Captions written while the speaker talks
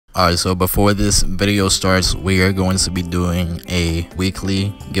Alright, so before this video starts, we are going to be doing a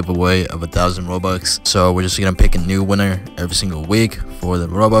weekly giveaway of 1,000 Robux. So we're just gonna pick a new winner every single week for the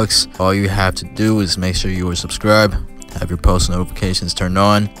Robux. All you have to do is make sure you are subscribed, have your post notifications turned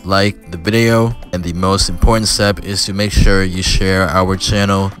on, like the video, and the most important step is to make sure you share our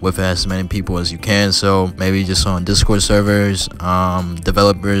channel with as many people as you can. So maybe just on Discord servers,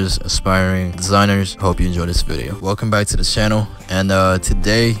 developers, aspiring designers. Hope you enjoy this video. Welcome back to the channel, and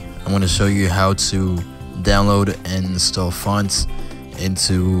today I'm going to show you how to download and install fonts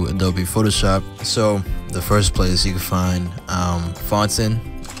into Adobe Photoshop. So the first place you can find fonts in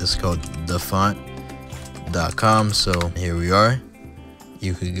is called thefont.com. So here we are.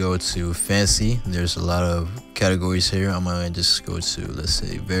 You could go to fancy. There's a lot of categories here. I'm gonna just go to, let's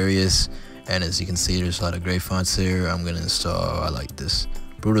say, various, and as you can see, there's a lot of great fonts here. I'm gonna install, I like this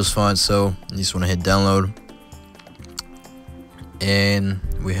Brutus font. So you just want to hit download, and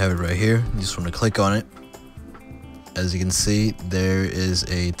we have it right here. You just want to click on it. As you can see, there is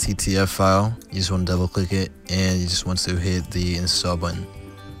a TTF file. You just want to double click it, and you just want to hit the install button.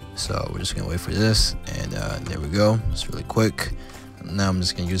 So we're just gonna wait for this, and there we go. It's really quick. Now I'm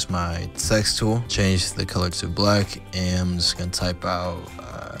just gonna use my text tool, change the color to black, and I'm just gonna type out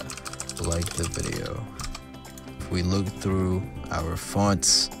like the video. If we look through our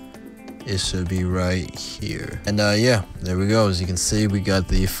fonts, it should be right here. And yeah, there we go. As you can see, we got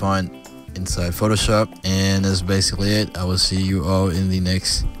the font inside Photoshop, and that's basically it. I will see you all in the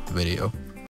next video.